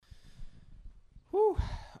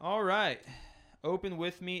All right. Open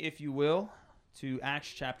with me, if you will, to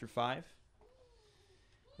Acts chapter 5.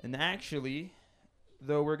 And actually,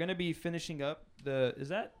 though we're going to be finishing up the... Is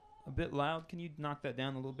that a bit loud? Can you knock that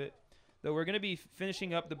down a little bit? Though we're going to be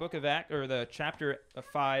finishing up the book of Acts, or the chapter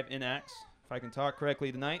 5 in Acts, if I can talk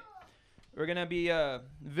correctly tonight. We're going to be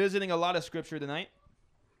visiting a lot of scripture tonight.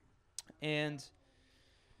 And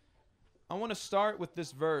I want to start with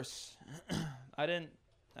this verse. I didn't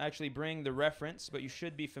actually bring the reference, but you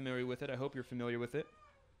should be familiar with it. I hope you're familiar with it.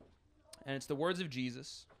 And it's the words of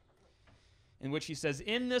Jesus, in which he says,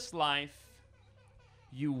 "In this life,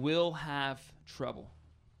 you will have trouble."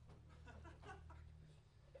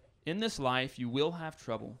 In this life, you will have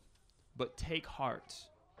trouble, but take heart,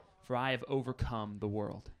 for I have overcome the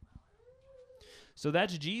world. So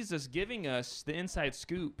that's Jesus giving us the inside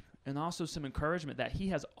scoop and also some encouragement that he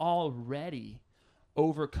has already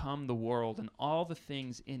overcome the world and all the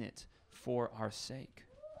things in it for our sake.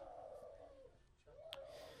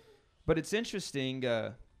 But it's interesting,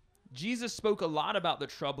 Jesus spoke a lot about the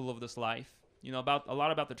trouble of this life, about a lot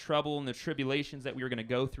about the trouble and the tribulations that we were going to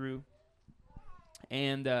go through.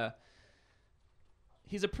 And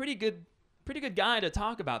he's a pretty good guy to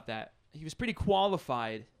talk about that. He was pretty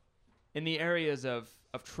qualified in the areas of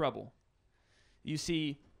trouble. You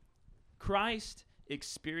see, Christ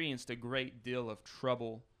experienced a great deal of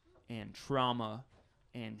trouble and trauma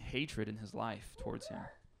and hatred in his life towards him.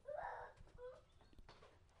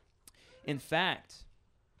 In fact,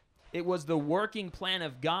 it was the working plan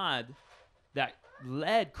of God that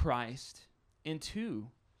led Christ into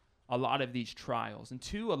a lot of these trials,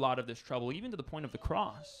 into a lot of this trouble, even to the point of the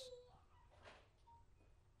cross.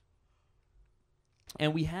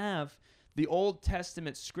 And we have the Old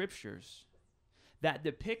Testament scriptures that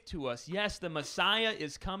depict to us, yes, the Messiah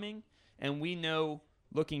is coming, and we know,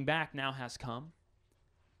 looking back, now has come.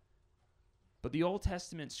 But the Old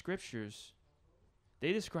Testament scriptures,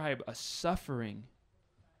 they describe a suffering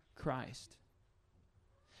Christ.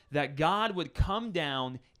 That God would come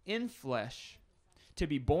down in flesh to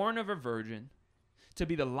be born of a virgin, to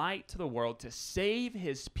be the light to the world, to save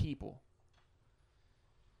his people.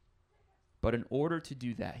 But in order to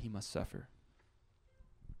do that, he must suffer.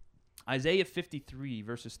 Isaiah 53,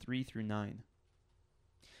 verses 3 through 9,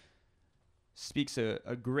 speaks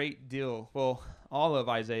a great deal. Well, all of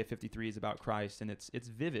Isaiah 53 is about Christ, and it's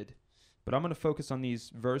vivid. But I'm going to focus on these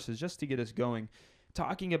verses just to get us going.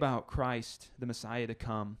 Talking about Christ, the Messiah to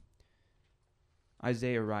come,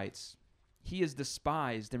 Isaiah writes, "He is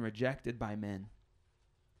despised and rejected by men,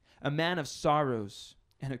 a man of sorrows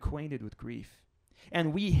and acquainted with grief.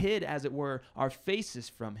 And we hid, as it were, our faces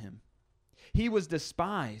from him. He was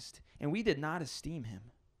despised, and we did not esteem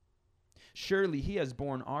him. Surely he has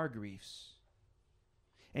borne our griefs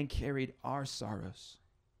and carried our sorrows.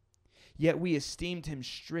 Yet we esteemed him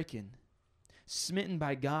stricken, smitten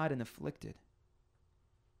by God, and afflicted.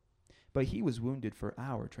 But he was wounded for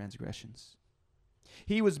our transgressions.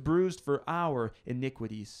 He was bruised for our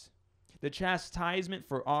iniquities. The chastisement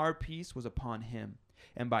for our peace was upon him,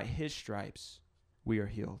 and by his stripes we are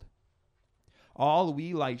healed. All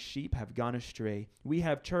we like sheep have gone astray. We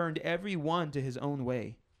have turned every one to his own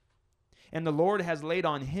way. And the Lord has laid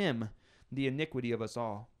on him the iniquity of us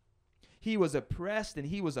all. He was oppressed and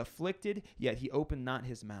he was afflicted, yet he opened not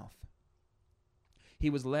his mouth. He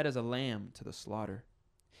was led as a lamb to the slaughter,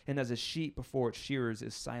 and as a sheep before its shearers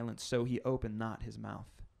is silent, so he opened not his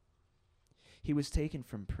mouth. He was taken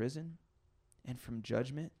from prison and from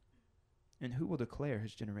judgment, and who will declare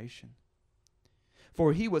his generation?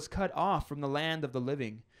 For he was cut off from the land of the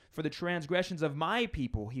living. For the transgressions of my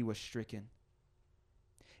people he was stricken.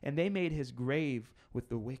 And they made his grave with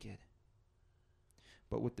the wicked,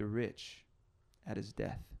 but with the rich at his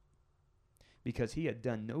death, because he had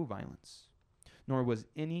done no violence, nor was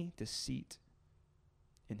any deceit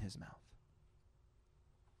in his mouth."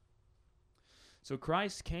 So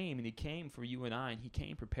Christ came, and he came for you and I, and he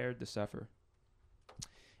came prepared to suffer.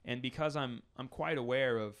 And because I'm quite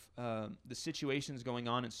aware of the situations going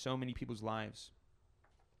on in so many people's lives,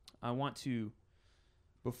 I want to,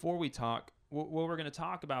 before we talk, what we're going to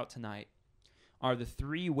talk about tonight are the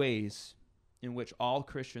 3 ways in which all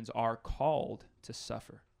Christians are called to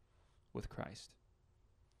suffer with Christ.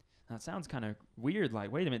 Now, it sounds kind of weird,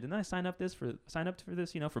 like, wait a minute, didn't I sign up for this,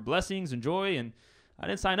 for blessings and joy, and I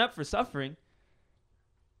didn't sign up for suffering,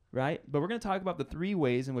 right? But we're going to talk about the 3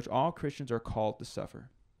 ways in which all Christians are called to suffer.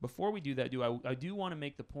 Before we do that, I do want to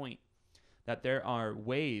make the point that there are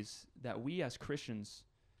ways that we as Christians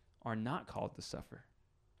are not called to suffer,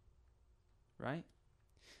 right?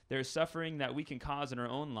 There's suffering that we can cause in our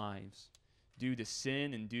own lives due to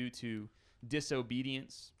sin and due to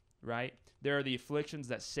disobedience. right? There are the afflictions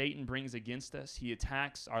that Satan brings against us. He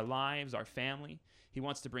attacks our lives, our family. He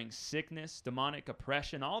wants to bring sickness, demonic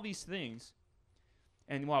oppression, all these things.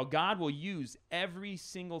 And while God will use every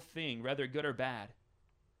single thing, whether good or bad,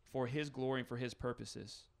 for his glory and for his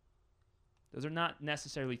purposes, those are not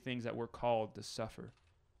necessarily things that we're called to suffer,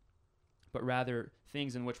 but rather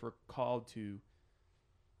things in which we're called to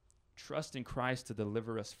trust in Christ to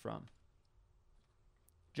deliver us from.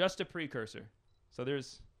 Just a precursor. So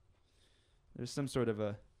there's some sort of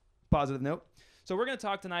a positive note. So we're going to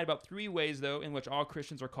talk tonight about 3 ways, though, in which all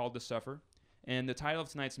Christians are called to suffer. And the title of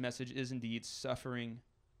tonight's message is indeed Suffering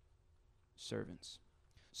Servants.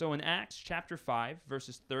 So in Acts chapter 5,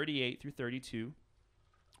 verses 38 through 32,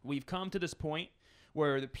 we've come to this point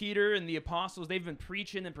where Peter and the apostles, they've been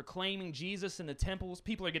preaching and proclaiming Jesus in the temples.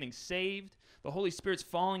 People are getting saved. The Holy Spirit's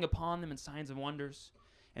falling upon them in signs and wonders.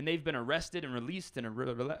 And they've been arrested and released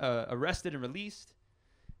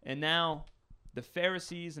And now the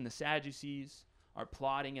Pharisees and the Sadducees are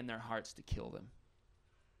plotting in their hearts to kill them.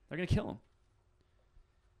 They're going to kill them.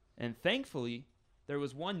 And thankfully, there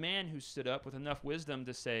was one man who stood up with enough wisdom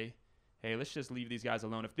to say, hey, let's just leave these guys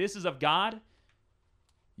alone. If this is of God,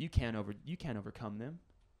 you can't overcome them.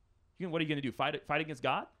 What are you going to do, fight against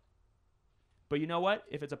God? But you know what?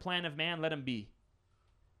 If it's a plan of man, let him be.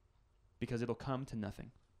 Because it'll come to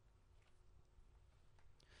nothing.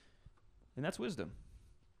 And that's wisdom.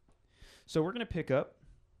 So we're going to pick up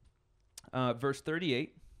verse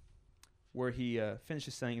 38, where he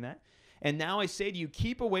finishes saying that. And now I say to you,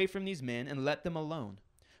 keep away from these men and let them alone.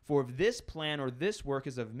 For if this plan or this work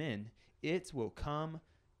is of men, it will come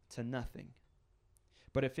to nothing.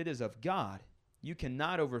 But if it is of God, you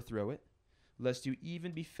cannot overthrow it, lest you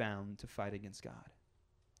even be found to fight against God.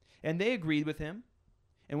 And they agreed with him.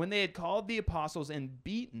 And when they had called the apostles and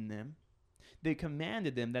beaten them, they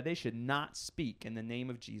commanded them that they should not speak in the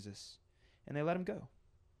name of Jesus. And they let him go.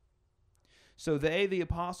 So they, the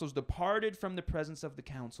apostles, departed from the presence of the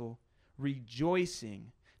council,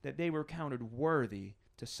 rejoicing that they were counted worthy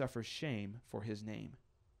to suffer shame for his name.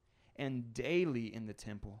 And daily in the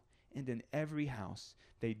temple and in every house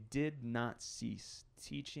they did not cease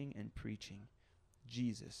teaching and preaching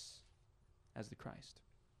Jesus as the Christ.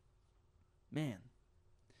 Man.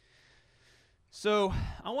 So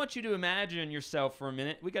I want you to imagine yourself for a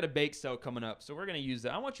minute. We got a bake sale coming up, so we're going to use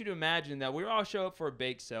that. I want you to imagine that we all show up for a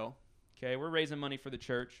bake sale. Okay, we're raising money for the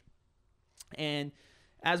church. And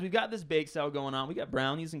as we've got this bake sale going on, we got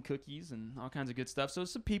brownies and cookies and all kinds of good stuff. So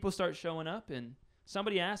some people start showing up, and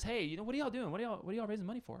somebody asks, hey, what are y'all doing? What are y'all raising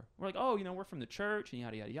money for? We're like, oh, we're from the church and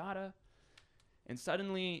yada, yada, yada. And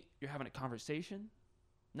suddenly you're having a conversation.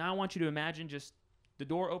 Now I want you to imagine just the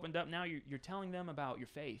door opened up. Now you're telling them about your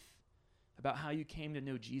faith, about how you came to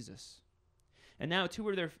know Jesus. And now two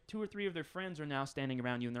or three of their friends are now standing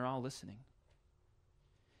around you, and they're all listening.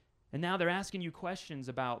 And now they're asking you questions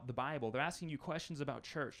about the Bible. They're asking you questions about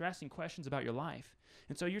church. They're asking questions about your life.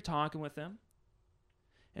 And so you're talking with them.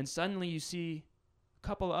 And suddenly you see a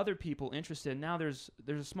couple of other people interested. And now there's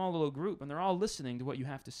a small little group, and they're all listening to what you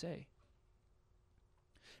have to say.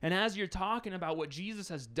 And as you're talking about what Jesus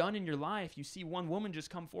has done in your life, you see one woman just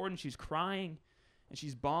come forward, and she's crying, and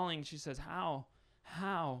she's bawling. She says, how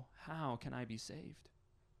can I be saved?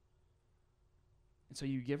 And so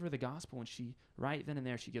you give her the gospel, and she, right then and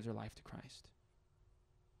there, she gives her life to Christ.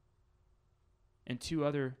 And 2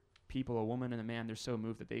 other people, a woman and a man, they're so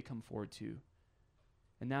moved that they come forward too.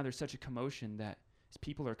 And now there's such a commotion that as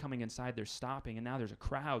people are coming inside, they're stopping, and now there's a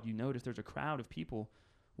crowd. You notice there's a crowd of people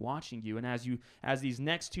watching you. And as these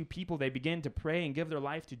next 2 people, they begin to pray and give their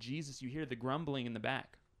life to Jesus, you hear the grumbling in the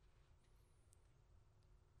back.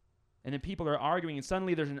 And then people are arguing, and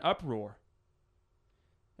suddenly there's an uproar.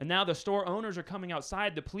 And now the store owners are coming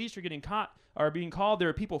outside. The police are being called. There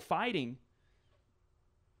are people fighting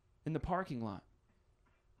in the parking lot.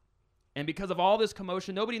 And because of all this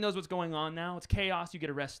commotion, nobody knows what's going on now. It's chaos. You get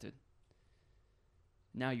arrested.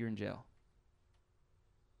 Now you're in jail.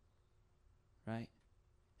 Right?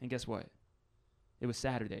 And guess what? It was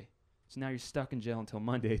Saturday. So now you're stuck in jail until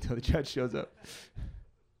Monday, until the judge shows up.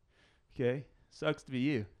 Okay? Sucks to be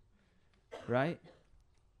you. Right?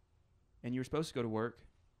 And you were supposed to go to work.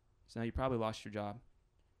 So now you probably lost your job.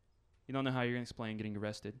 You don't know how you're going to explain getting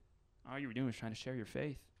arrested. All you were doing was trying to share your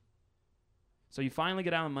faith. So you finally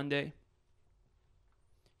get out on Monday.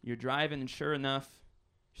 You're driving, and sure enough,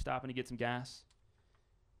 you're stopping to get some gas.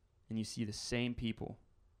 And you see the same people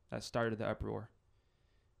that started the uproar.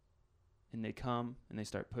 And they come, and they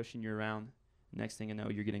start pushing you around. Next thing you know,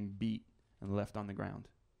 you're getting beat and left on the ground.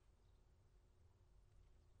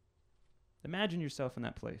 Imagine yourself in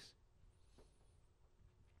that place.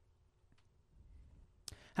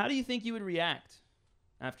 How do you think you would react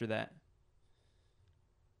after that?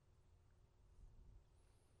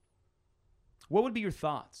 What would be your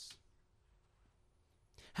thoughts?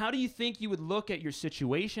 How do you think you would look at your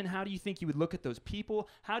situation? How do you think you would look at those people?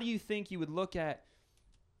 How do you think you would look at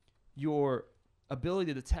your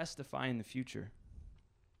ability to testify in the future?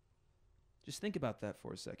 Just think about that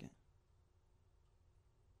for a second.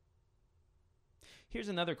 Here's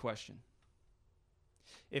another question.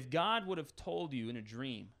 If God would have told you in a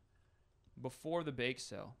dream before the bake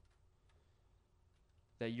sale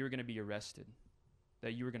that you're going to be arrested,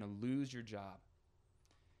 that you were going to lose your job,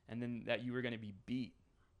 and then that you were going to be beat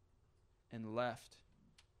and left,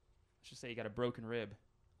 let's just say you got a broken rib,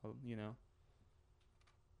 you know.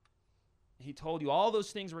 He told you all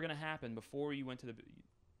those things were going to happen before you went to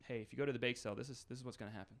hey, if you go to the bake sale, this is what's going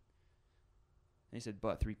to happen. And he said,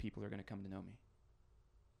 but 3 people are going to come to know me.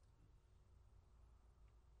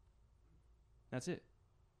 That's it.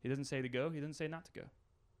 He doesn't say to go. He doesn't say not to go.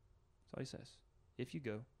 That's all he says. If you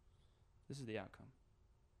go, this is the outcome.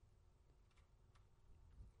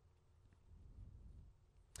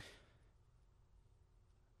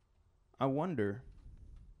 I wonder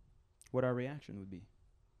what our reaction would be.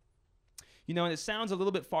 You know, and it sounds a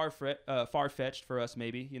little bit far-fetched for us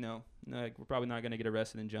maybe, you know. Like we're probably not going to get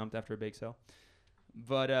arrested and jumped after a bake sale.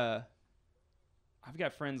 But I've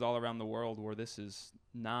got friends all around the world where this is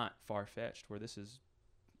not far-fetched, where this is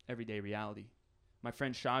everyday reality. My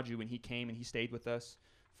friend Shaju, when he came and he stayed with us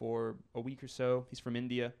for a week or so, he's from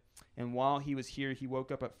India. And while he was here, he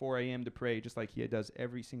woke up at 4 a.m. to pray just like he does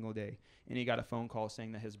every single day. And he got a phone call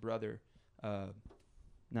saying that his brother,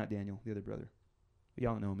 not Daniel, the other brother.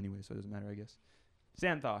 Y'all don't know him anyway, so it doesn't matter, I guess.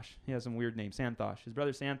 Santhosh. He has some weird name, Santhosh. His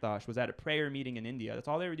brother Santhosh was at a prayer meeting in India. That's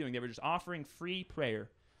all they were doing. They were just offering free prayer.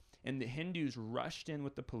 And the Hindus rushed in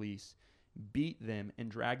with the police, beat them, and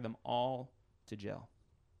dragged them all to jail.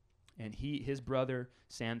 And his brother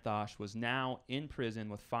Santhosh was now in prison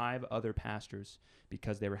with 5 other pastors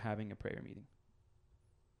because they were having a prayer meeting.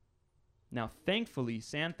 Now, thankfully,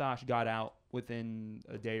 Santhosh got out within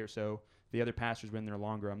a day or so. The other pastors were in there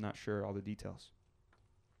longer. I'm not sure all the details.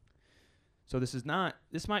 So this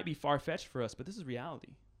might be far-fetched for us, but this is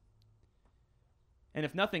reality. And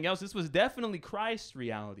if nothing else, this was definitely Christ's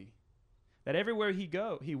reality. That everywhere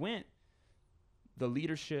he went, the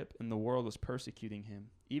leadership in the world was persecuting him,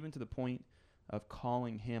 even to the point of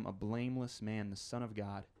calling him a blameless man, the Son of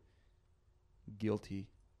God, guilty,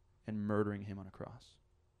 and murdering him on a cross.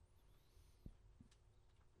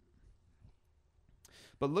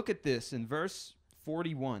 But look at this in verse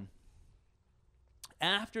 41.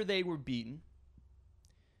 After they were beaten,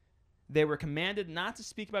 they were commanded not to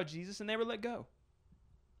speak about Jesus, and they were let go.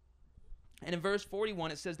 And in verse 41,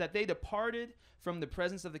 it says that they departed from the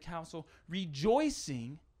presence of the council,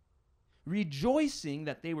 rejoicing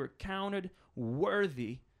that they were counted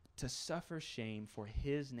worthy to suffer shame for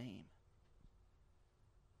his name.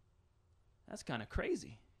 That's kind of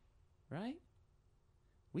crazy, right?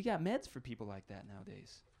 We got meds for people like that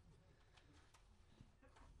nowadays.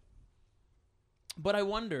 But I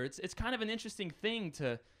wonder, it's kind of an interesting thing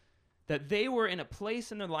that they were in a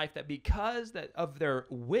place in their life that because of their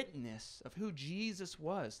witness of who Jesus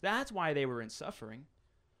was, that's why they were in suffering,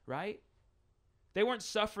 right? They weren't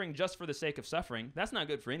suffering just for the sake of suffering. That's not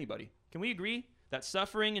good for anybody. Can we agree that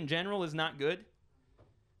suffering in general is not good?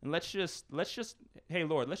 And let's just, hey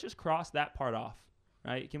Lord, let's just cross that part off,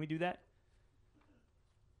 right? Can we do that?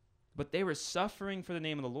 But they were suffering for the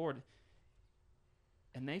name of the Lord,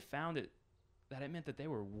 and they found that it meant that they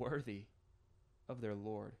were worthy of their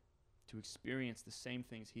Lord to experience the same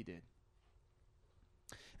things he did.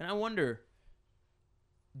 And I wonder,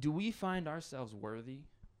 do we find ourselves worthy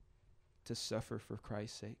to suffer for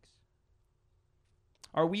Christ's sakes?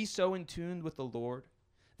 Are we so in tune with the Lord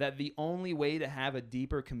that the only way to have a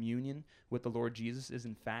deeper communion with the Lord Jesus is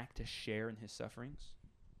in fact to share in his sufferings?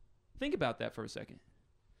 Think about that for a second.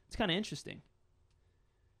 It's kind of interesting.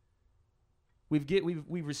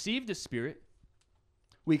 We've received his Spirit.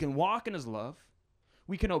 We can walk in his love.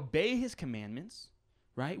 We can obey his commandments,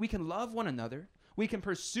 right? We can love one another. We can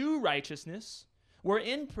pursue righteousness. We're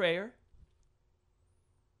in prayer.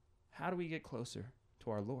 How do we get closer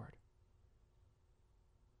to our Lord?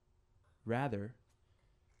 Rather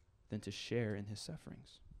than to share in his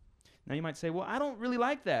sufferings. Now you might say, well, I don't really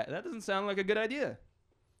like that. That doesn't sound like a good idea.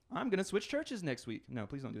 I'm going to switch churches next week. No,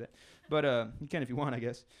 please don't do that. But you can if you want, I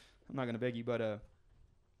guess. I'm not going to beg you, but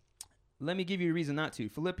let me give you a reason not to.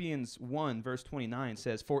 Philippians 1, verse 29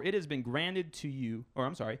 says, for it has been granted, third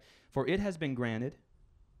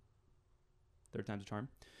time's a charm.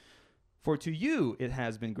 For to you it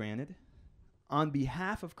has been granted, on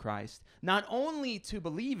behalf of Christ, not only to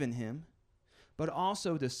believe in him, but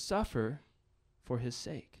also to suffer for his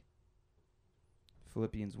sake.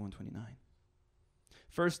 Philippians 1:29.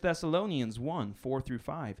 1 Thessalonians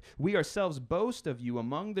 1:4-5. We ourselves boast of you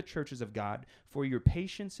among the churches of God for your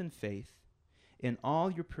patience and faith in all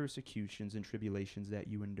your persecutions and tribulations that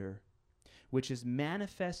you endure, which is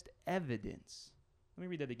manifest evidence. Let me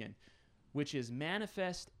read that again. Which is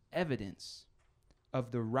manifest evidence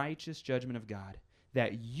of the righteous judgment of God,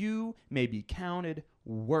 that you may be counted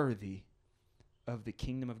worthy of the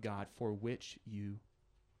kingdom of God for which you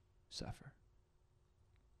suffer.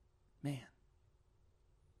 Man.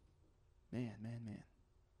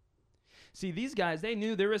 See, these guys, they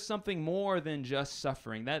knew there was something more than just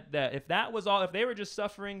suffering. That if that was all, if they were just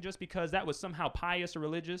suffering just because that was somehow pious or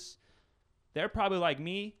religious, they're probably like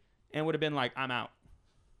me and would have been like, I'm out.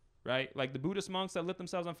 Right? Like the Buddhist monks that lit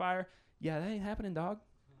themselves on fire. Yeah, that ain't happening, dog.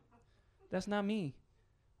 That's not me.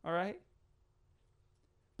 All right?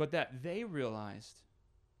 But that they realized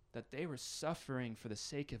that they were suffering for the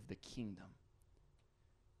sake of the kingdom.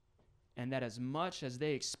 And that as much as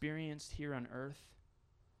they experienced here on earth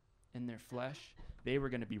in their flesh, they were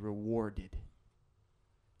going to be rewarded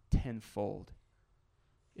tenfold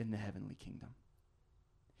in the heavenly kingdom.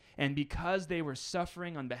 And because they were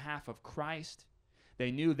suffering on behalf of Christ,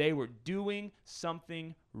 they knew they were doing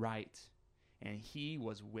something right, and he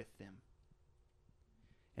was with them.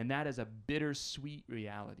 And that is a bittersweet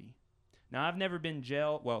reality. Now, I've never been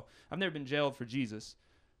jailed. Well, I've never been jailed for Jesus.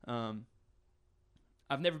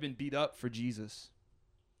 I've never been beat up for Jesus.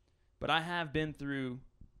 But I have been through,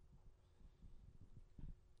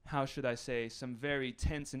 how should I say, some very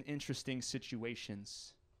tense and interesting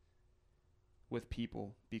situations with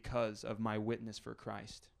people because of my witness for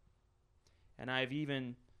Christ. And I've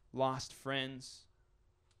even lost friends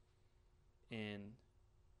and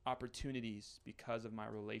opportunities because of my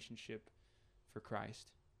relationship for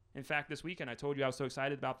Christ. In fact, this weekend I told you I was so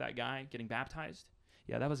excited about that guy getting baptized.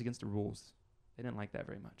 Yeah, that was against the rules. They didn't like that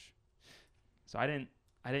very much. So I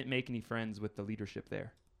didn't make any friends with the leadership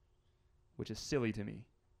there, which is silly to me.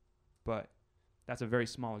 But that's a very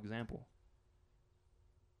small example.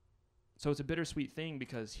 So it's a bittersweet thing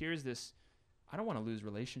because here's this, I don't want to lose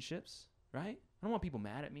relationships, right? I don't want people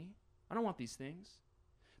mad at me. I don't want these things.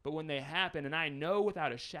 But when they happen, and I know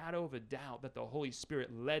without a shadow of a doubt that the Holy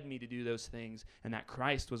Spirit led me to do those things and that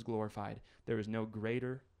Christ was glorified, there's no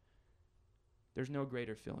greater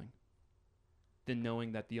feeling than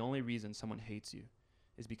knowing that the only reason someone hates you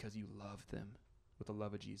is because you love them with the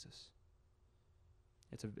love of Jesus.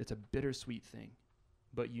 It's a bittersweet thing,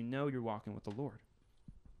 but you know you're walking with the Lord.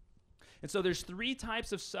 And so there's 3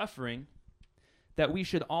 types of suffering that we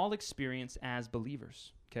should all experience as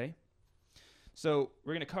believers, okay? So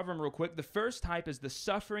we're going to cover them real quick. The first type is the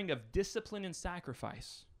suffering of discipline and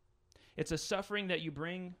sacrifice. It's a suffering that you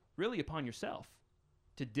bring really upon yourself,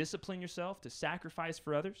 to discipline yourself, to sacrifice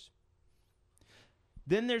for others.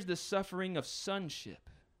 Then there's the suffering of sonship,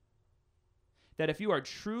 that if you are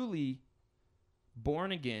truly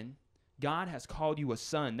born again, God has called you a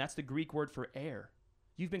son. That's the Greek word for heir.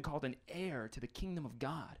 You've been called an heir to the kingdom of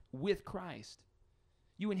God with Christ.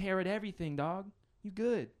 You inherit everything, dog. You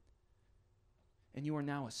good. And you are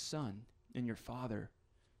now a son, and your father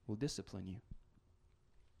will discipline you.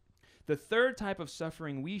 The third type of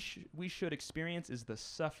suffering we should experience is the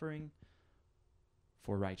suffering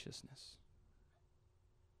for righteousness.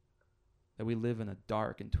 That we live in a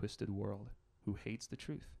dark and twisted world who hates the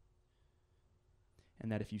truth.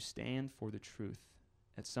 And that if you stand for the truth,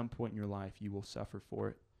 at some point in your life, you will suffer for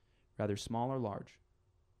it, whether small or large.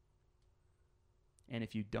 And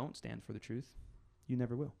if you don't stand for the truth, you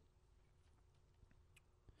never will.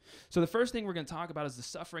 So the first thing we're going to talk about is the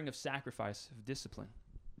suffering of sacrifice, of discipline.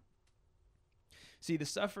 See, the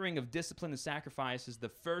suffering of discipline and sacrifice is the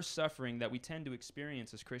first suffering that we tend to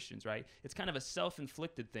experience as Christians, right? It's kind of a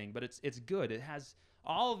self-inflicted thing, but it's good. It has,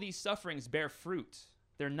 all of these sufferings bear fruit.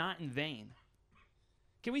 They're not in vain.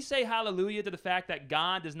 Can we say hallelujah to the fact that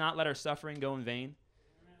God does not let our suffering go in vain?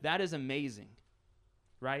 That is amazing,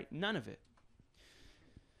 right? None of it.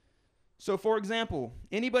 So, for example,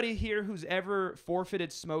 anybody here who's ever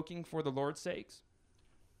forfeited smoking for the Lord's sakes?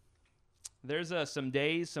 There's some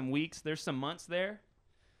days, some weeks, there's some months there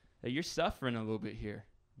that you're suffering a little bit here,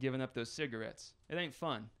 giving up those cigarettes. It ain't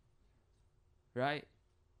fun, right?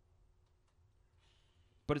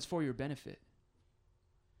 But it's for your benefit,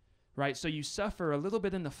 right? So you suffer a little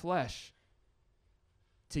bit in the flesh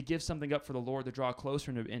to give something up for the Lord, to draw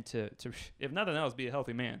closer and to if nothing else, be a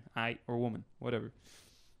healthy man, or woman, whatever.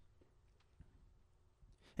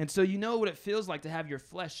 And so you know what it feels like to have your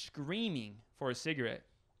flesh screaming for a cigarette.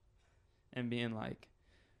 and being like,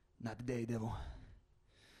 not today, devil.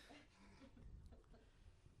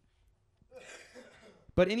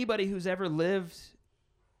 But anybody who's ever lived,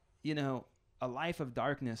 a life of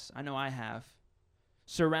darkness, I know I have,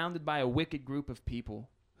 surrounded by a wicked group of people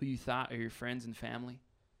who you thought are your friends and family,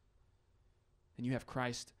 and you have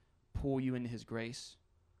Christ pull you into his grace,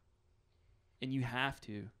 and you have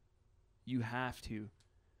to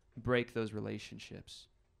break those relationships.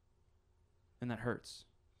 And that hurts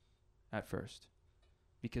at first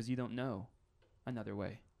because you don't know another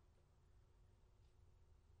way.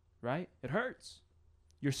 Right? It hurts.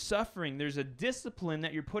 You're suffering. There's a discipline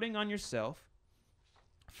that you're putting on yourself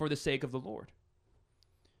for the sake of the Lord.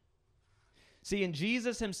 See, and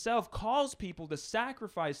Jesus himself calls people to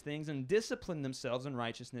sacrifice things and discipline themselves in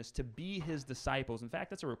righteousness to be his disciples. In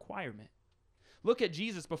fact, that's a requirement. Look at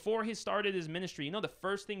Jesus before he started his ministry. You know the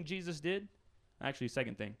first thing Jesus did? Actually,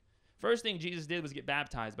 second thing. First thing Jesus did was get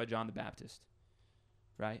baptized by John the Baptist.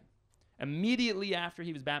 Right? Immediately after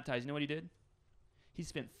he was baptized, you know what he did? He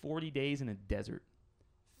spent 40 days in a desert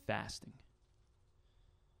fasting.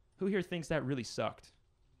 Who here thinks that really sucked?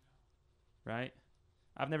 Right?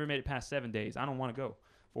 I've never made it past 7 days. I don't want to go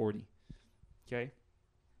 40. Okay?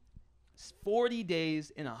 40 days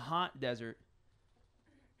in a hot desert.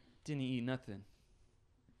 Didn't eat nothing.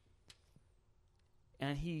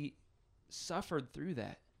 And he suffered through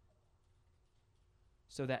that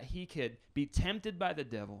so that he could be tempted by the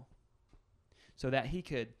devil, so that he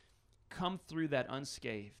could come through that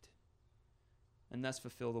unscathed and thus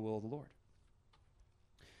fulfill the will of the Lord.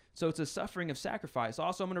 So it's a suffering of sacrifice.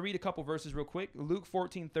 Also, I'm going to read a couple verses real quick. Luke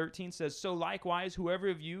 14:13 says, "So likewise, whoever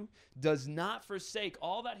of you does not forsake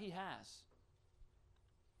all that he has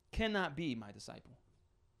cannot be my disciple."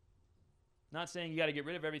 Not saying you got to get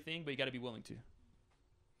rid of everything, but you got to be willing to.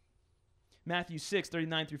 Matthew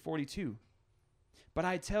 6:39 through 42. "But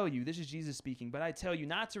I tell you," this is Jesus speaking, "but I tell you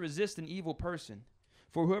not to resist an evil person.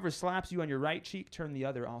 For whoever slaps you on your right cheek, turn the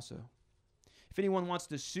other also. If anyone wants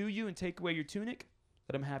to sue you and take away your tunic,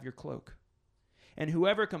 let him have your cloak. And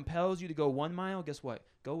whoever compels you to go 1 mile, guess what?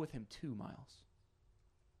 Go with him 2 miles.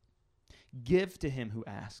 Give to him who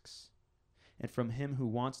asks, and from him who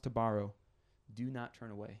wants to borrow, do not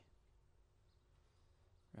turn away."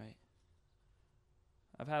 Right?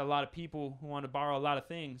 I've had a lot of people who want to borrow a lot of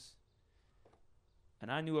things,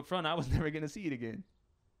 and I knew up front I was never going to see it again.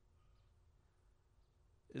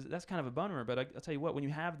 That's kind of a bummer, but I'll tell you what, when you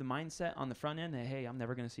have the mindset on the front end that, hey, I'm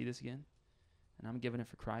never going to see this again, and I'm giving it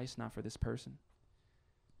for Christ, not for this person,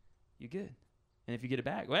 you're good. And if you get it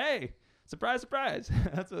back, well, hey, surprise, surprise.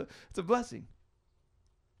 It's a blessing.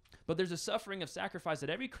 But there's a suffering of sacrifice that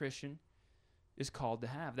every Christian is called to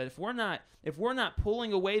have. That if we're not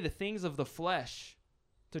pulling away the things of the flesh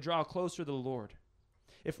to draw closer to the Lord,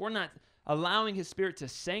 if we're not allowing his Spirit to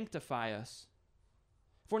sanctify us,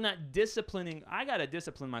 if we're not disciplining, I got to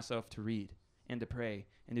discipline myself to read and to pray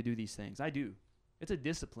and to do these things. I do. It's a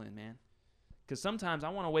discipline, man. Because sometimes I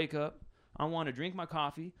want to wake up, I want to drink my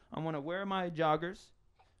coffee, I want to wear my joggers,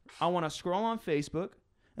 I want to scroll on Facebook,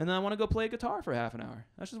 and then I want to go play guitar for half an hour.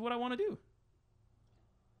 That's just what I want to do.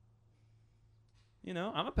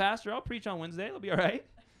 I'm a pastor. I'll preach on Wednesday. It'll be all right.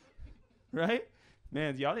 Right?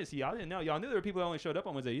 Man, y'all didn't know. Y'all knew there were people that only showed up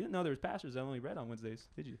on Wednesday. You didn't know there was pastors that only read on Wednesdays,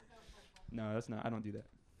 did you? No, that's not. I don't do that.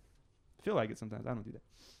 I feel like it sometimes. I don't do that.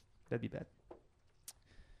 That'd be bad.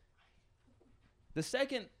 The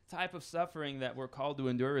second type of suffering that we're called to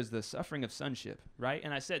endure is the suffering of sonship, right?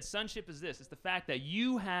 And I said sonship is this. It's the fact that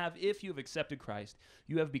you have, if you have accepted Christ,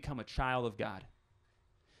 you have become a child of God.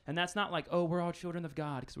 And that's not like, oh, we're all children of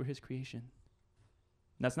God because we're his creation.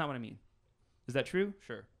 That's not what I mean. Is that true?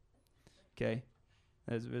 Sure. Okay.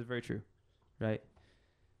 That is very true, right?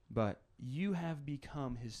 But you have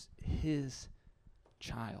become his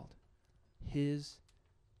child, his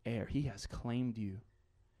heir. He has claimed you,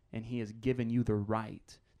 and he has given you the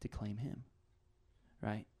right to claim him,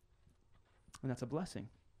 right? And that's a blessing.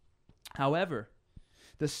 However,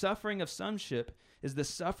 the suffering of sonship is the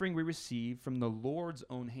suffering we receive from the Lord's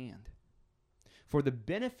own hand for the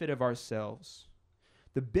benefit of ourselves,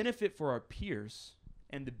 the benefit for our peers,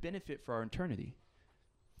 and the benefit for our eternity.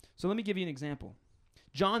 So let me give you an example.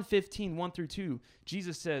 John 15, 1 through 2,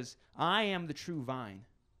 Jesus says, "I am the true vine,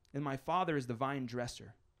 and my Father is the vine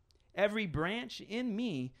dresser. Every branch in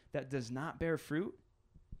me that does not bear fruit,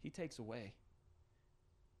 he takes away.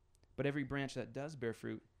 But every branch that does bear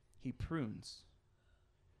fruit, he prunes,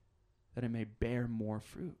 that it may bear more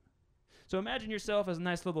fruit." So imagine yourself as a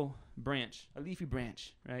nice little branch, a leafy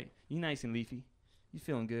branch, right? You nice and leafy. You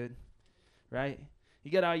feeling good, right? You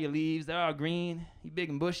got all your leaves. They're all green. You big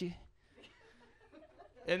and bushy.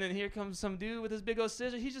 And then here comes some dude with his big old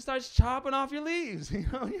scissors. He just starts chopping off your leaves. You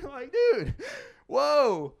know, you're like, dude,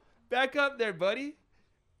 whoa, back up there, buddy.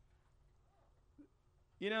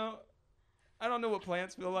 You know, I don't know what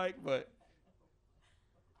plants feel like, but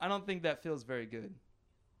I don't think that feels very good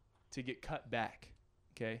to get cut back,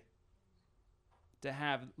 okay? To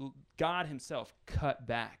have God himself cut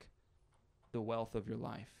back the wealth of your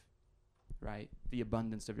life, right? The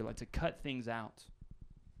abundance of your life, to cut things out.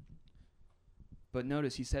 But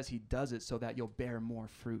notice he says he does it so that you'll bear more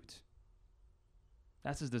fruit.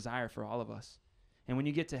 That's his desire for all of us. And when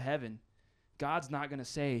you get to heaven, God's not going to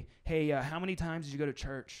say, hey, how many times did you go to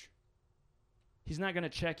church? He's not going to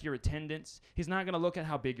check your attendance. He's not going to look at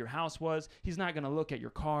how big your house was. He's not going to look at your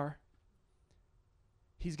car.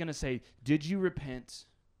 He's going to say, did you repent?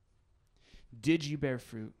 Did you bear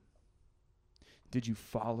fruit? Did you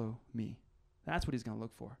follow me? That's what he's going to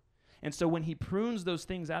look for. And so when he prunes those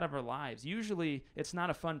things out of our lives, usually it's not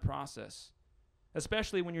a fun process,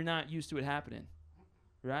 especially when you're not used to it happening,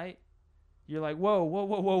 right? You're like, whoa, whoa,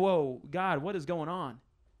 whoa, whoa, whoa, God, what is going on?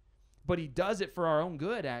 But he does it for our own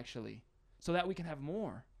good, actually, so that we can have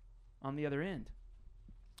more on the other end.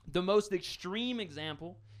 The most extreme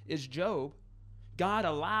example is Job. God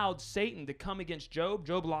allowed Satan to come against Job.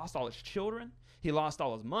 Job lost all his children. He lost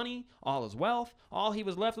all his money, all his wealth. All he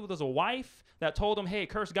was left with was a wife that told him, hey,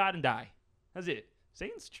 curse God and die. That's it.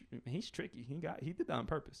 Satan's he's tricky. He did that on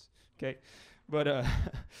purpose. Okay? But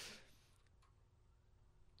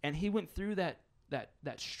and he went through that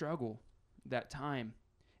struggle, that time.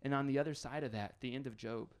 And on the other side of that, the end of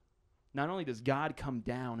Job, not only does God come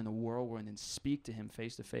down in a whirlwind and speak to him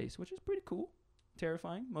face to face, which is pretty cool,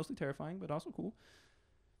 terrifying, mostly terrifying, but also cool.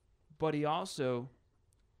 But he also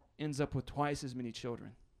ends up with twice as many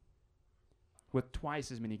children, with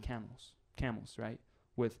twice as many camels, right?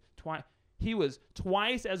 He was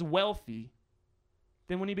twice as wealthy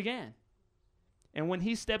than when he began. And when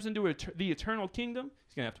he steps into the eternal kingdom,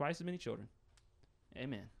 he's going to have twice as many children.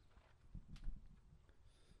 Amen.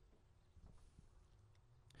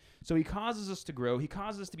 So he causes us to grow. He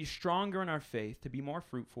causes us to be stronger in our faith, to be more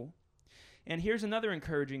fruitful. And here's another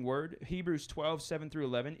encouraging word, Hebrews 12, 7 through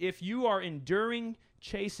 11. If you are enduring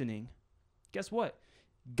chastening, guess what?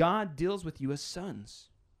 God deals with you as sons.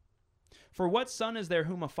 For what son is there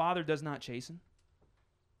whom a father does not chasten?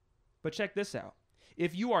 But check this out.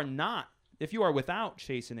 If you are without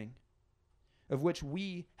chastening, of which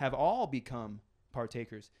we have all become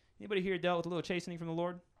partakers. Anybody here dealt with a little chastening from the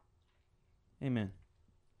Lord? Amen.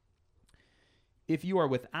 If you are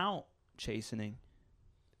without chastening,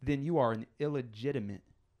 then you are an illegitimate,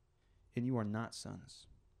 and you are not sons.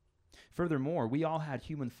 Furthermore, we all had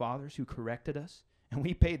human fathers who corrected us, and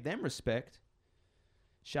we paid them respect.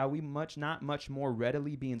 Shall we not much more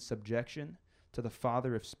readily be in subjection to the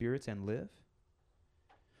Father of spirits and live?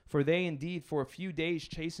 For they indeed for a few days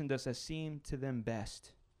chastened us as seemed to them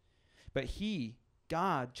best. But he,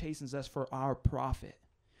 God, chastens us for our profit,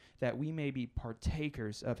 that we may be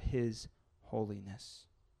partakers of his holiness.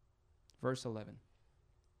 Verse 11.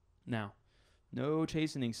 Now, no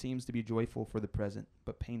chastening seems to be joyful for the present,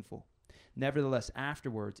 but painful. Nevertheless,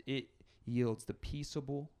 afterwards it yields the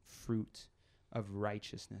peaceable fruit of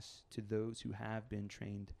righteousness to those who have been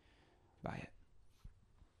trained by it.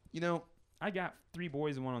 You know, I got 3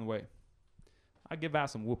 boys and 1 on the way. I give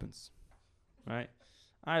out some whoopings, right?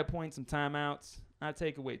 I appoint some timeouts. I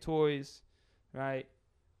take away toys, right?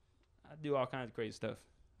 I do all kinds of crazy stuff.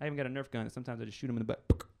 I even got a Nerf gun, and sometimes I just shoot them in the butt.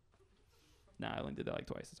 Nah, I only did that like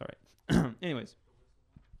twice. It's all right. Anyways,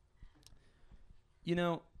 you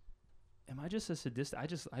know, am I just a sadist? I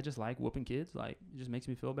just like whooping kids. Like, it just makes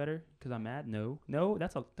me feel better because I'm mad. No,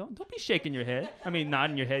 don't be shaking your head. I mean,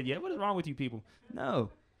 nodding your head. Yeah, what is wrong with you people? No.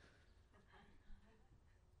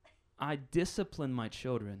 I discipline my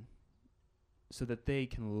children so that they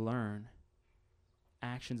can learn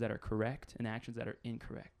actions that are correct and actions that are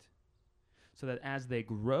incorrect. So that as they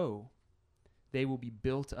grow, they will be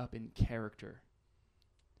built up in character.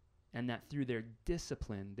 And that through their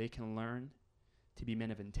discipline, they can learn to be men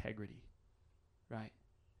of integrity, right?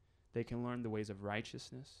 They can learn the ways of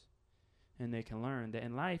righteousness. And they can learn that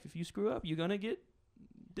in life, if you screw up, you're going to get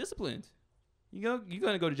disciplined. You're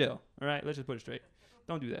going to go to jail, all right? Let's just put it straight.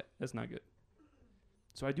 Don't do that. That's not good.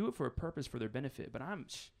 So I do it for a purpose, for their benefit. But I'm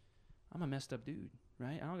a messed up dude,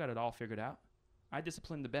 right? I don't got it all figured out. I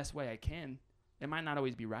discipline the best way I can. It might not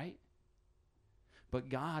always be right. But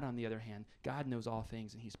God, on the other hand, God knows all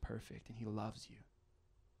things, and he's perfect, and he loves you.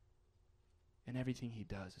 And everything he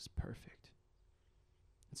does is perfect.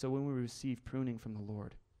 And so when we receive pruning from the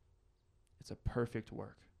Lord, it's a perfect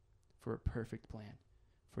work for a perfect plan,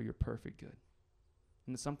 for your perfect good.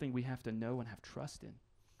 And it's something we have to know and have trust in.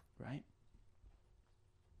 right?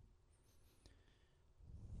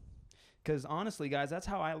 Because honestly, guys, that's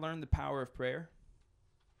how I learned the power of prayer.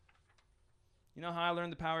 You know how I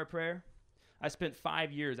learned the power of prayer? I spent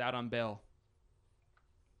 5 years out on bail.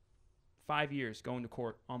 5 years going to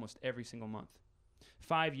court almost every single month.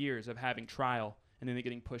 5 years of having trial and then it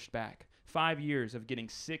getting pushed back. 5 years of getting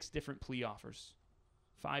 6 different plea offers.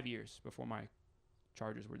 5 years before my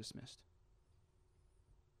charges were dismissed.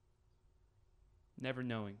 Never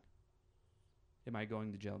knowing, am I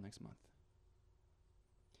going to jail next month?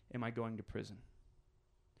 Am I going to prison?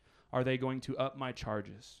 Are they going to up my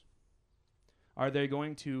charges? Are they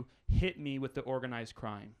going to hit me with the organized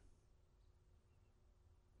crime?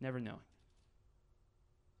 Never knowing.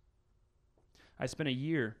 I spent a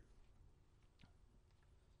year.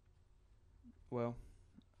 Well,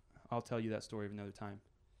 I'll tell you that story of another time.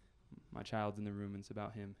 My child's in the room and it's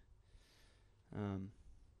about him.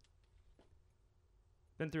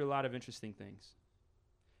 Been through a lot of interesting things.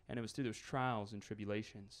 And it was through those trials and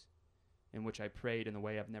tribulations in which I prayed in a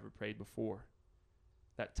way I've never prayed before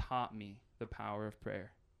that taught me the power of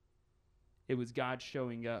prayer. It was God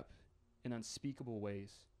showing up in unspeakable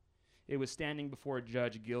ways. It was standing before a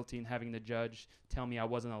judge guilty and having the judge tell me I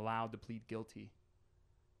wasn't allowed to plead guilty.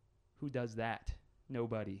 Who does that?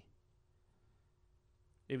 Nobody.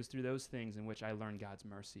 It was through those things in which I learned God's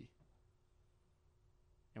mercy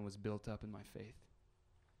and was built up in my faith.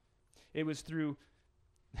 It was through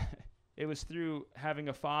having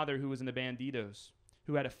a father who was in the Banditos,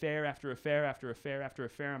 who had affair after affair after affair after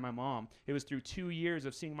affair on my mom. It was through 2 years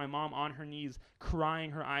of seeing my mom on her knees,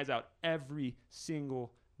 crying her eyes out every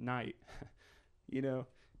single night.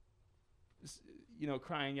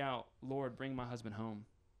 Crying out, Lord, bring my husband home.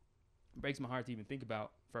 It breaks my heart to even think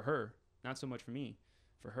about for her, not so much for me,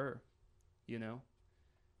 for her,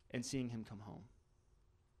 and seeing him come home.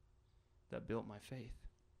 That built my faith.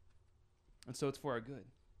 And so it's for our good.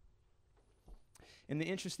 And the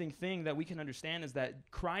interesting thing that we can understand is that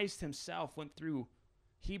Christ himself went through,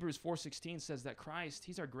 Hebrews 4:16 says that Christ,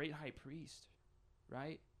 he's our great high priest,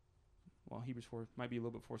 right? Well, Hebrews 4 might be a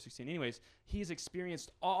little bit 4:16. Anyways, he's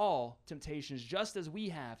experienced all temptations just as we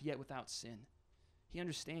have, yet without sin. He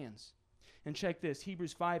understands. And check this,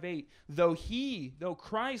 Hebrews 5:8, though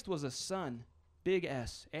Christ was a son, big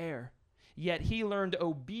S, heir, yet he learned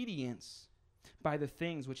obedience by the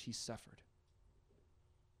things which he suffered.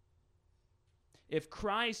 If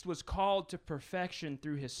Christ was called to perfection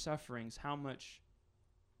through his sufferings, how much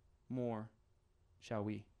more shall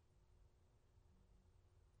we?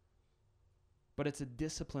 But it's a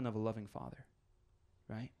discipline of a loving father,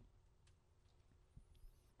 right?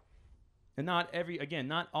 And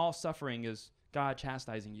not all suffering is God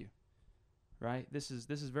chastising you, right? This is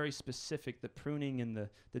very specific, the pruning and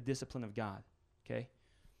the discipline of God, okay?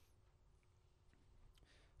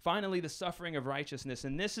 Finally, the suffering of righteousness.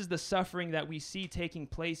 And this is the suffering that we see taking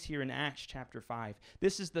place here in Acts chapter 5.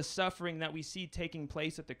 This is the suffering that we see taking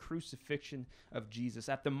place at the crucifixion of Jesus,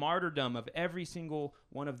 at the martyrdom of every single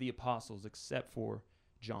one of the apostles except for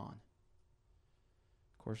John.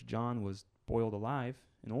 Of course, John was boiled alive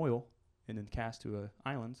in oil and then cast to an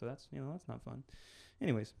island, so that's not fun.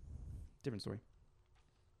 Anyways, different story.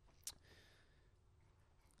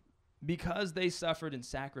 Because they suffered and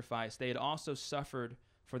sacrificed, they had also suffered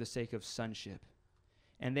for the sake of sonship.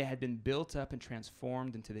 And they had been built up and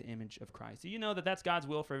transformed into the image of Christ. Do you know that that's God's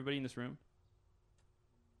will for everybody in this room?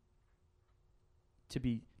 To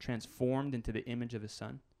be transformed into the image of his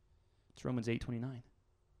son. It's Romans 8:29.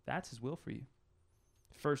 That's his will for you.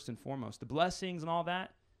 First and foremost. The blessings and all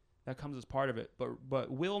that comes as part of it.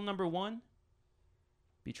 But will number one,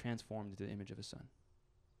 be transformed into the image of his son.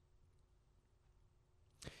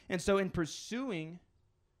 And so in pursuing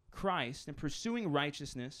Christ and pursuing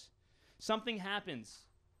righteousness, something happens,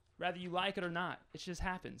 whether you like it or not. It just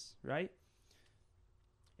happens, right?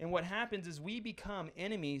 And what happens is we become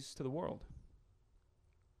enemies to the world.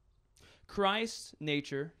 Christ's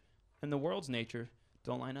nature and the world's nature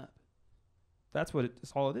don't line up. That's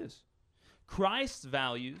all it is. Christ's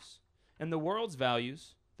values and the world's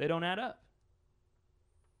values, they don't add up,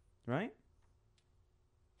 right?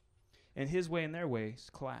 And his way and their ways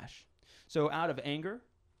clash. So out of anger,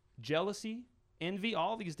 jealousy, envy,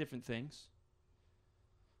 all these different things,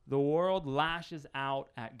 the world lashes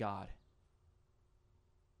out at God.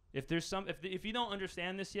 If you don't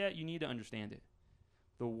understand this yet, you need to understand it.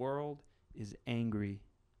 The world is angry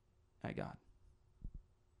at God.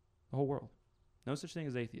 The whole world. No such thing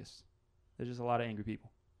as atheists. There's just a lot of angry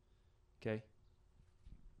people. Okay?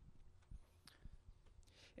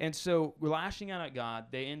 And so, we're lashing out at God.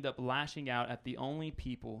 They end up lashing out at the only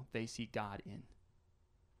people they see God in.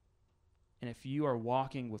 And if you are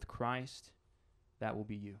walking with Christ, that will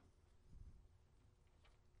be you.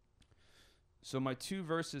 So my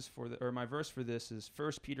my verse for this is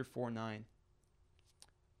 1 Peter 4:9,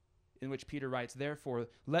 in which Peter writes, "Therefore,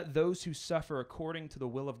 let those who suffer according to the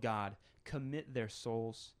will of God commit their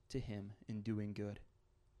souls to him in doing good,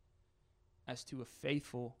 as to a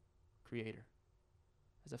faithful Creator."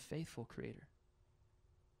 As a faithful Creator.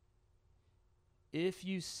 If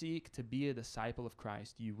you seek to be a disciple of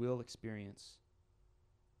Christ, you will experience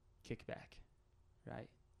kickback, right?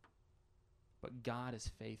 But God is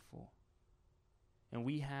faithful. And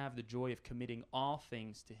we have the joy of committing all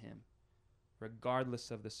things to him,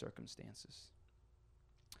 regardless of the circumstances.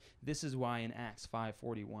 This is why in Acts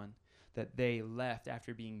 5:41, that they left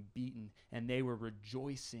after being beaten, and they were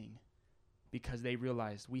rejoicing because they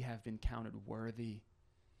realized we have been counted worthy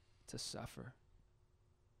to suffer.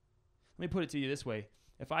 Let me put it to you this way.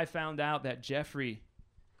 If I found out that Jeffrey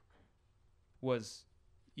was,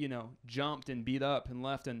 jumped and beat up and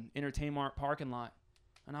left an Entertainment parking lot,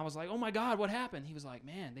 and I was like, "Oh my God, what happened?" He was like,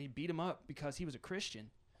 "Man, they beat him up because he was a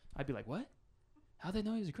Christian." I'd be like, "What? How'd they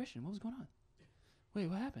know he was a Christian? What was going on? Wait,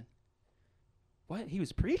 what happened? What? He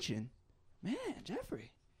was preaching? Man,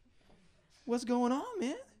 Jeffrey, what's going on,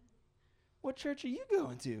 man? What church are you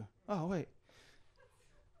going to? Oh, wait."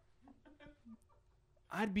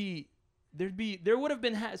 There would have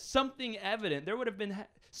been something evident. There would have been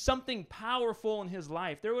something powerful in his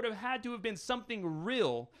life. There would have had to have been something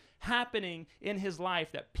real happening in his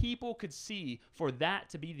life that people could see for that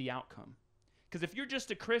to be the outcome. Because if you're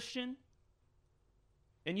just a Christian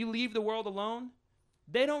and you leave the world alone,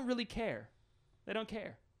 they don't really care. They don't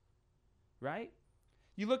care, right?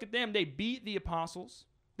 You look at them, they beat the apostles.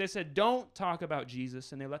 They said, "Don't talk about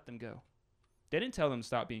Jesus," and they let them go. They didn't tell them to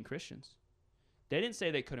stop being Christians. They didn't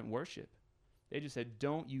say they couldn't worship. They just said,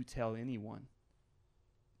 "Don't you tell anyone.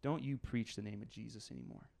 Don't you preach the name of Jesus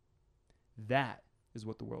anymore." That is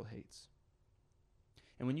what the world hates.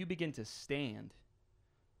 And when you begin to stand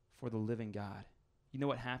for the living God, you know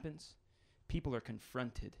what happens? People are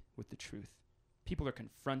confronted with the truth. People are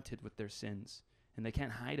confronted with their sins, and they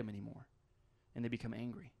can't hide them anymore, and they become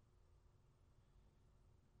angry.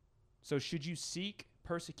 So should you seek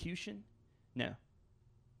persecution? No.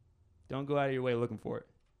 Don't go out of your way looking for it,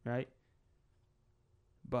 right?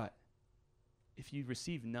 But if you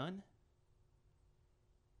receive none,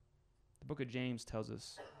 the book of James tells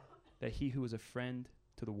us that he who is a friend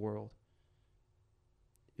to the world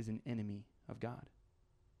is an enemy of God.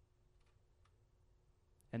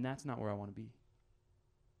 And that's not where I want to be,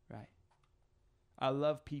 right? I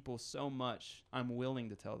love people so much, I'm willing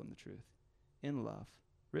to tell them the truth in love.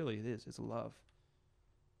 Really, it is. It's love.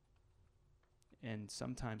 And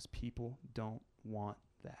sometimes people don't want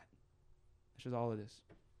that. That's just all it is.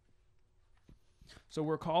 So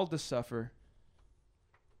we're called to suffer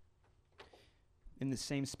in the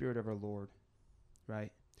same spirit of our Lord,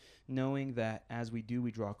 right? Knowing that as we do,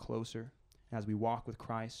 we draw closer. As we walk with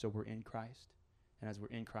Christ, so we're in Christ. And as we're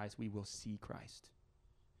in Christ, we will see Christ.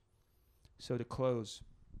 So to close,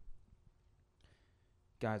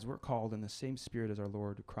 guys, we're called in the same spirit as our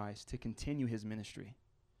Lord Christ to continue his ministry.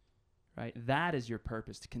 Right? That is your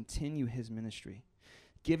purpose, to continue his ministry.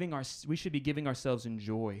 We should be giving ourselves in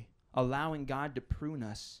joy, allowing God to prune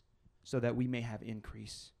us so that we may have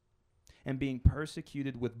increase, and being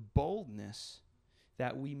persecuted with boldness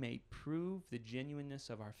that we may prove the genuineness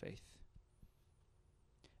of our faith.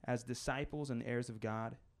 As disciples and heirs of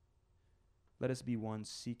God, let us be ones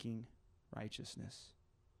seeking righteousness.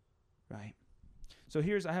 Right? So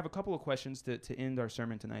I have a couple of questions to end our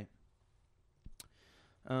sermon tonight.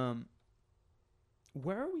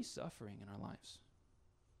 Where are we suffering in our lives?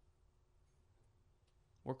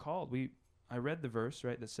 We're called. I read the verse,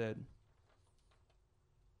 right, that said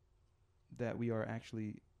that we are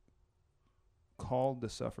actually called to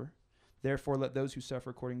suffer. Therefore, let those who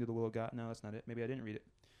suffer according to the will of God. No, that's not it. Maybe I didn't read it.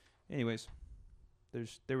 Anyways,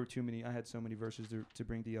 there were too many. I had so many verses to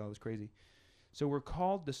bring to y'all. It was crazy. So we're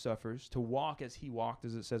called to suffers, to walk as he walked,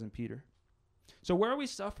 as it says in Peter. So where are we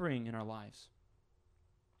suffering in our lives?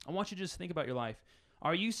 I want you to just think about your life.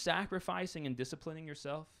 Are you sacrificing and disciplining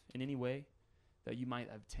yourself in any way that you might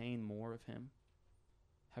obtain more of him,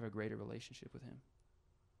 have a greater relationship with him?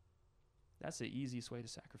 That's the easiest way to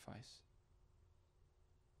sacrifice.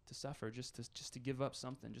 To suffer, just to give up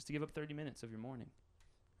something, just to give up 30 minutes of your morning,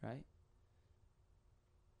 right?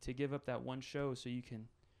 To give up that one show so you can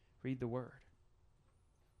read the word.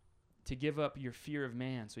 To give up your fear of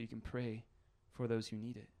man so you can pray for those who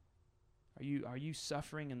need it. Are you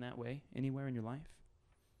suffering in that way anywhere in your life?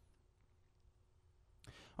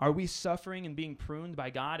 Are we suffering and being pruned by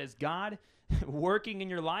God? Is God working in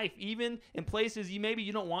your life, even in places maybe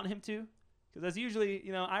you don't want him to? Because that's usually,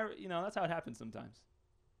 that's how it happens sometimes.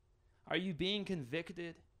 Are you being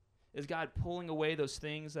convicted? Is God pulling away those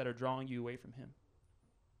things that are drawing you away from him?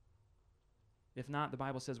 If not, the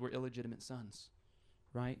Bible says we're illegitimate sons,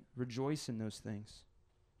 right? Rejoice in those things.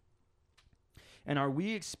 And are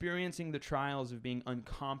we experiencing the trials of being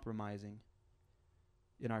uncompromising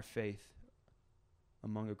in our faith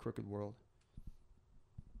among a crooked world?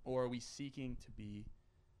 Or are we seeking to be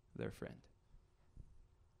their friend?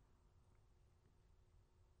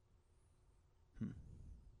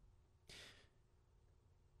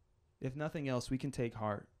 If nothing else, we can take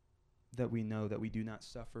heart that we know that we do not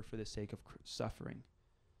suffer for the sake of suffering,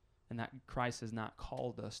 and that Christ has not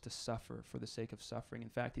called us to suffer for the sake of suffering. In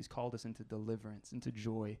fact, he's called us into deliverance, into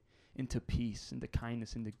joy, into peace, into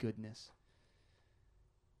kindness, into goodness.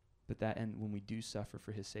 And when we do suffer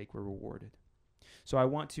for his sake, we're rewarded. So I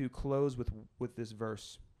want to close with this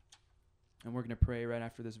verse, and we're going to pray right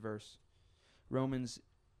after this verse. Romans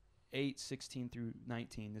 8:16 through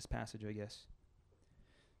 19, this passage, I guess,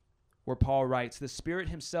 where Paul writes, "The Spirit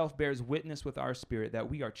himself bears witness with our spirit that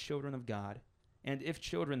we are children of God, and if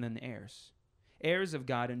children, then heirs, heirs of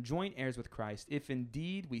God and joint heirs with Christ, if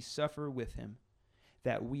indeed we suffer with him,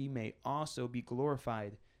 that we may also be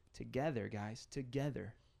glorified together," guys,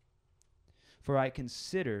 together. "For I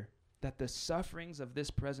consider that the sufferings of this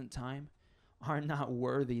present time are not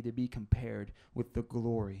worthy to be compared with the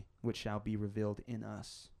glory which shall be revealed in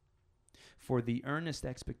us. For the earnest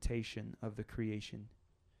expectation of the creation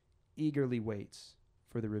eagerly waits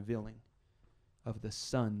for the revealing of the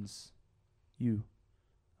sons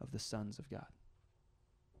of the sons of God."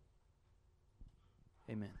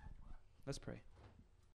 Amen. Let's pray.